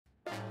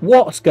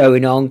What's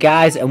going on,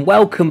 guys, and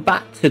welcome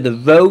back to the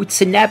Road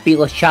to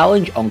Nebula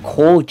challenge on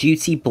Call of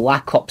Duty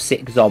Black Ops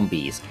 6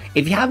 Zombies.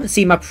 If you haven't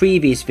seen my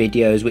previous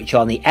videos, which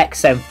are on the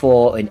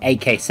XM4 and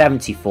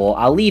AK-74,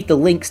 I'll leave the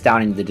links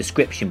down in the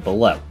description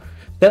below.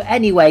 So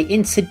anyway,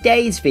 in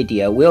today's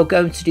video, we're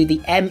going to do the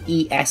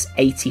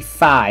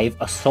MES-85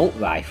 assault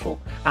rifle.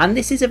 And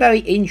this is a very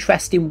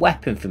interesting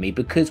weapon for me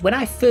because when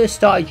I first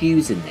started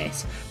using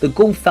this, the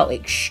gun felt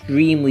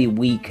extremely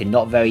weak and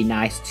not very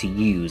nice to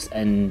use,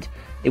 and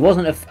I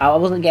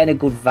wasn't getting a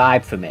good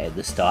vibe from it at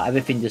the start.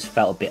 Everything just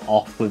felt a bit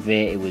off with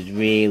it. It was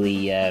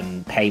really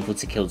painful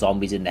to kill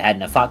zombies in the head,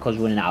 and I felt like I was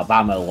running out of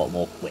ammo a lot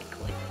more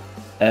quickly.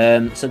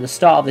 So the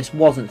start of this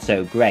wasn't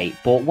so great,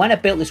 but when I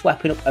built this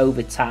weapon up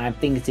over time,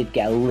 things did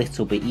get a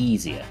little bit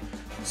easier.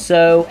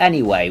 So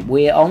anyway,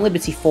 we're on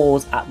Liberty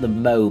Falls at the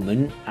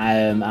moment.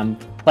 I'm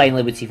playing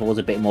Liberty Falls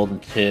a bit more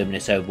than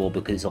Terminus overall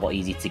because it's a lot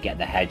easier to get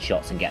the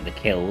headshots and get the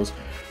kills.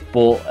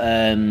 But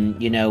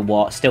you know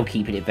what, still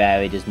keeping it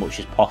varied as much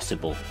as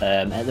possible.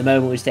 At the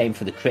moment we're staying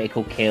for the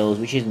critical kills,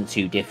 which isn't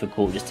too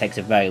difficult, just takes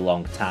a very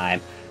long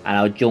time. And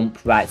I'll jump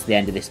right to the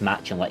end of this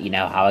match and let you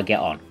know how I get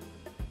on.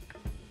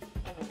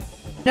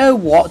 You know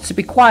what, to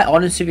be quite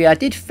honest with you, I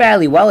did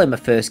fairly well in my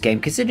first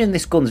game, considering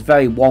this gun's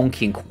very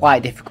wonky and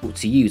quite difficult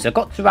to use. I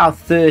got to around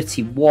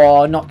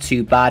 31, not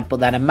too bad, but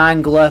then a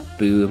mangler,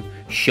 boom,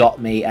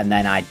 shot me, and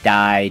then I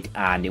died,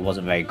 and it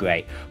wasn't very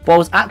great. But I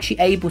was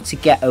actually able to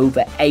get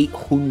over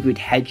 800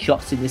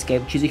 headshots in this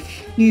game, which is a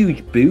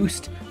huge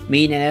boost,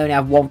 meaning I only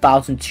have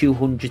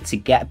 1,200 to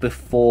get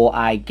before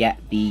I get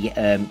the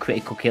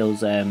critical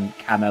kills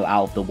camo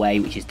out of the way,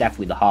 which is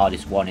definitely the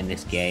hardest one in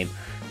this game.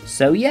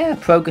 So yeah,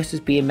 progress is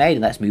being made,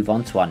 and let's move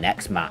on to our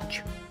next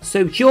match.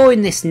 So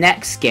during this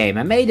next game,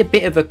 I made a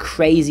bit of a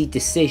crazy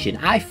decision.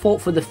 I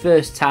thought for the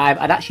first time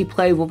I'd actually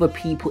play with other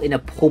people in a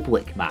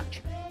public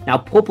match. Now,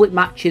 public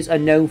matches are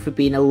known for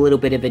being a little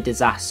bit of a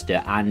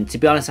disaster, and to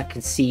be honest, I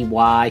can see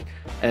why.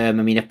 I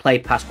mean, I've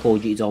played past Call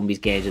of Duty Zombies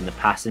games in the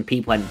past, and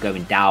people end up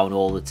going down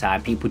all the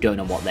time. People don't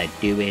know what they're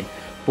doing.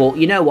 But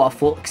you know what, I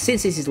thought,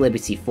 since this is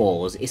Liberty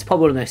Falls, it's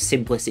probably one of the most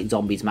simplistic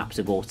zombies maps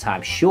of all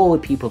time. Surely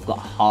people have got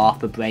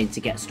half a brain to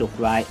get stuff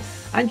right.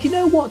 And you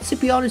know what, to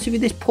be honest with you,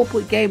 this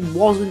public game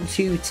wasn't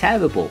too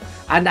terrible.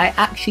 And I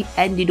actually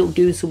ended up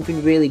doing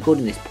something really good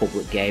in this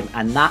public game,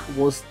 and that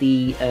was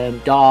the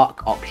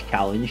Dark Ops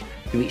challenge.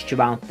 We reached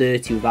around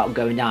 30 without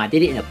going down. I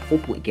did it in a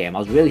public game. I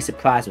was really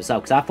surprised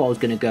myself because I thought I was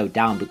going to go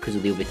down because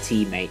of the other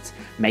teammates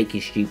making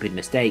stupid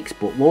mistakes,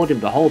 but Lord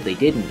and behold, they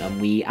didn't, and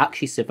we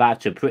actually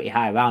survived to a pretty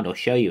high round. I'll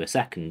show you a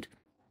second.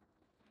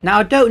 Now,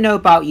 I don't know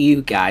about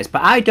you guys,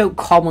 but I don't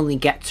commonly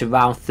get to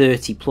round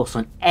 30 plus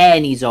on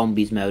any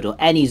zombies mode or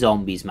any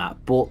zombies map,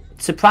 but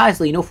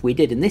surprisingly enough we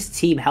did, and this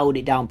team held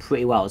it down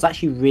pretty well. I was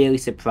actually really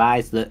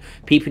surprised that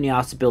people knew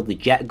how to build the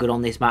jet gun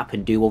on this map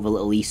and do all the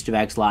little Easter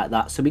eggs like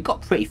that, so we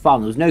got pretty far.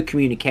 There was no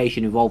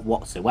communication involved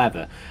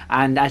whatsoever,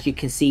 and as you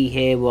can see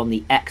here, we're on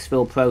the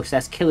exfil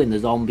process, killing the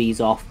zombies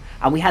off,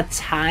 and we had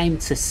time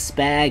to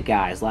spare,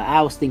 guys. Like,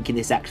 I was thinking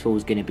this exfil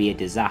was going to be a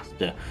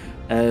disaster.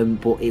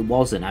 But it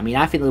wasn't. I mean,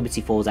 I think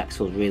Liberty Falls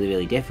exfil was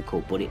really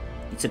difficult, but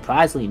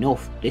surprisingly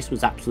enough, this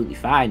was absolutely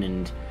fine,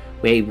 and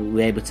we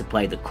were able to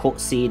play the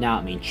cutscene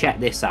out. I mean, check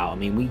this out. I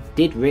mean, we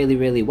did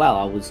really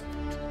well.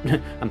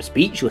 I'm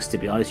speechless, to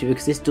be honest with you,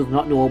 because this does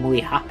not normally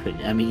happen.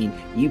 I mean,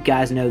 you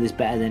guys know this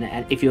better than,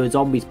 if you're a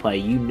zombies player,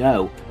 you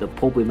know that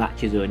public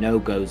matches are a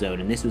no-go zone,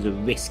 and this was a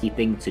risky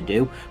thing to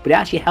do, but it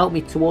actually helped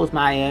me towards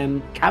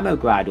my Camo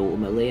Grind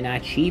ultimately, and I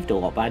achieved a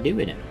lot by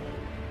doing it.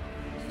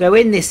 So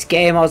in this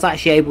game, I was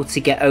actually able to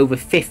get over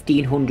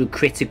 1,500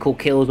 critical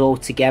kills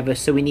altogether,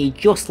 so we need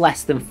just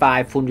less than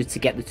 500 to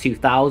get the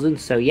 2,000,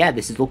 so yeah,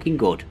 this is looking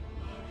good.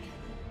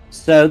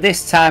 So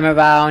this time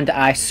around,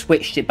 I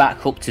switched it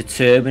back up to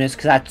Terminus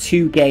because I had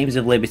 2 games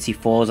of Liberty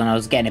Falls and I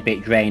was getting a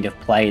bit drained of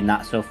playing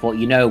that, so I thought,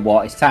 you know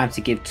what, it's time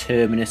to give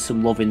Terminus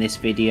some love in this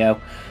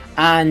video.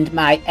 And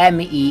my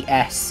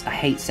MES, I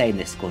hate saying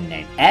this gun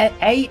name,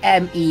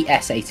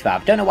 AMES-85,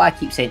 I don't know why I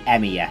keep saying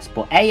MES,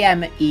 but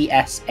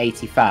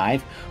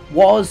AMES-85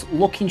 was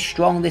looking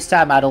strong this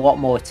time. I had a lot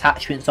more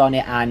attachments on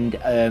it, and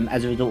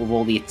as a result of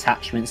all the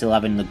attachments,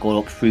 11 the gun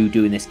up through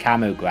doing this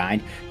camo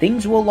grind,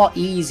 things were a lot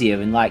easier,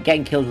 and like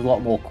getting kills was a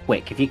lot more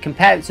quick. If you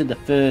compare it to the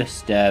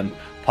first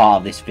part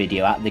of this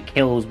video, the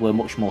kills were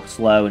much more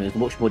slow and it was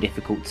much more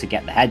difficult to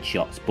get the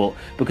headshots, but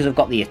because I've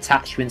got the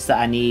attachments that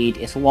I need,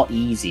 it's a lot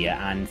easier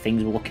and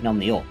things were looking on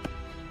the up.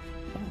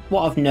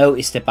 What I've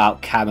noticed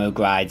about camo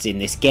grinds in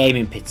this game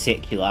in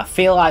particular, I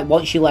feel like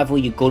once you level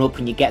your gun up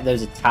and you get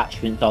those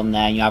attachments on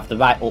there and you have the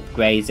right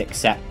upgrades,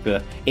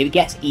 etc., it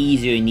gets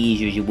easier and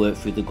easier as you work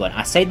through the gun.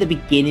 I say the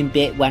beginning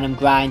bit when I'm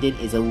grinding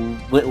is a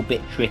little bit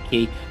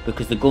tricky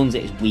because the gun's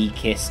at its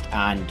weakest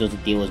and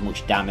doesn't deal as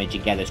much damage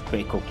and get those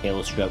critical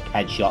kills, stroke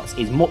headshots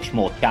is much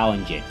more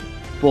challenging.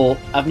 But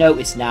I've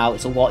noticed now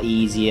it's a lot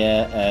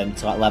easier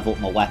to like level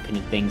up my weapon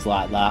and things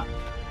like that.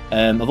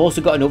 I've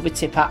also got another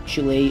tip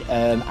actually.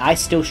 I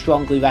still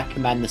strongly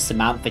recommend the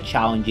Samantha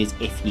challenges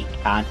if you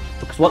can,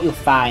 because what you'll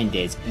find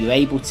is you're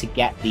able to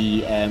get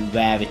the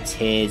rarer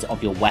tiers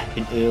of your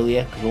weapon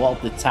earlier, because a lot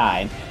of the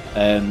time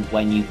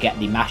when you get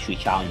the mastery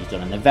challenges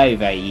done, and they're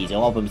very easy, a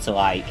lot of them to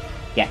like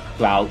get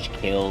crouch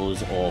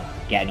kills or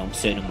get a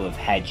certain number of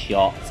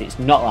headshots. It's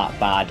not that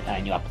bad,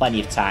 and you have plenty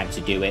of time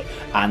to do it,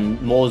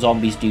 and more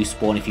zombies do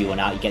spawn if you run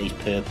out. You get these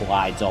purple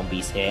eyed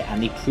zombies here,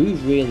 and they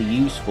prove really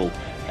useful.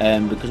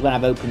 Because when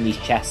I've opened these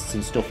chests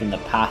and stuff in the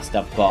past,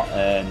 I've got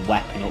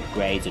weapon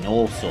upgrades and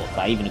all sorts.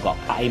 I even got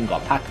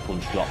a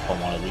pack-a-punch drop on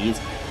one of these,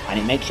 and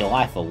it makes your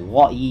life a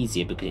lot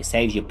easier because it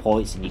saves you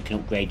points and you can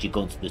upgrade your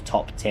gun to the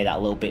top tier that a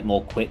little bit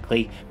more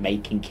quickly,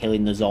 making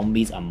killing the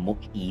zombies a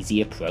much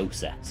easier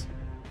process.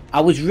 I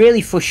was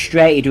really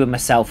frustrated with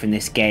myself in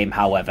this game,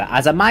 however,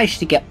 as I managed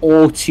to get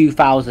all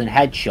 2,000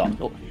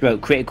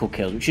 headshots, critical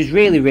kills, which is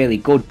really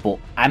good, but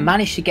I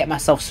managed to get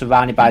myself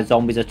surrounded by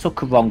zombies. I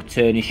took a wrong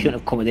turn and shouldn't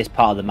have come to this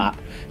part of the map.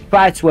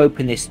 Tried to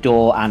open this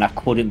door and I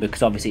couldn't,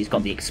 because obviously it's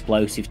got the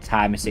explosive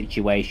timer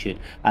situation,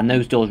 and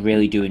those doors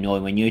really do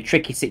annoy. When you're in a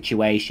tricky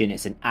situation,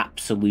 it's an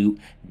absolute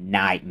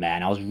nightmare,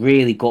 and I was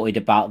really gutted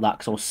about that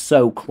because I was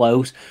so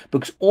close.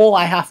 Because all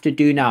I have to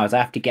do now is I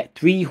have to get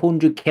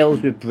 300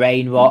 kills with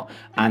brain rot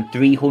and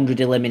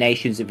 300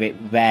 eliminations of it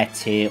rare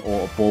tier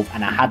or above,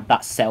 and I had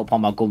that set up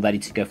on my gun ready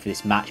to go for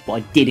this match, but I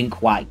didn't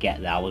quite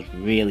get there. I was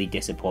really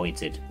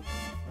disappointed.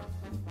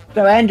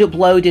 So I ended up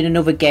loading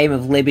another game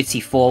of Liberty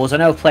Falls. I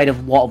know I've played a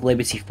lot of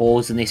Liberty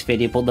Falls in this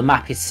video, but the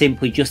map is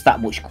simply just that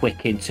much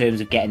quicker in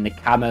terms of getting the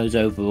camos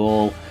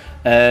overall.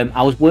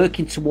 I was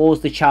working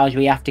towards the challenge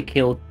where you have to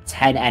kill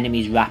 10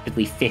 enemies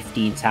rapidly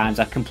 15 times.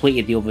 I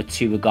completed the other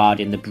two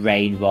regarding the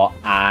brain rot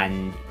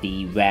and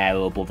the rare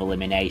or above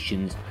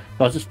eliminations. So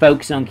I was just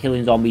focusing on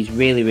killing zombies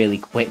really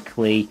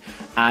quickly,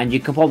 and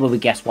you can probably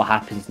guess what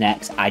happens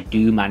next. I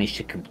do manage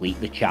to complete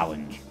the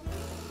challenge.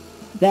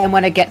 Then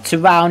when I get to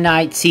round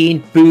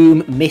 19,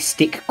 boom,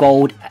 Mystic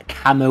Gold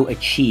camo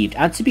achieved.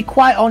 And to be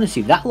quite honest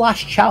with you, that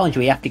last challenge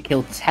where you have to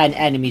kill 10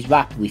 enemies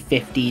rapidly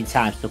 15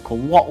 times took a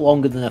lot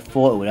longer than I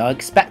thought it would. I was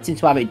expecting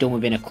to have it done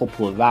within a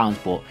couple of rounds,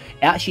 but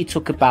it actually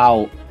took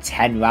about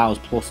 10 rounds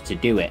plus to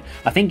do it.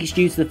 I think it's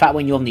due to the fact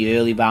when you're on the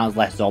early rounds,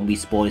 less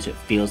zombies spawn, so it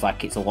feels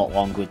like it's a lot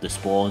longer with the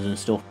spawns and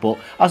stuff, but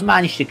I was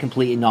managed to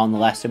complete it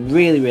nonetheless. I'm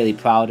really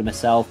proud of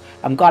myself.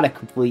 I'm glad I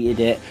completed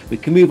it. We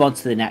can move on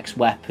to the next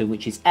weapon,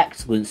 which is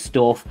excellent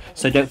stuff.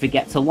 So don't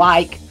forget to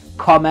like,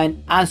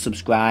 comment and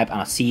subscribe, and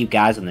I'll see you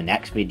guys on the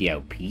next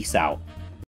video. Peace out.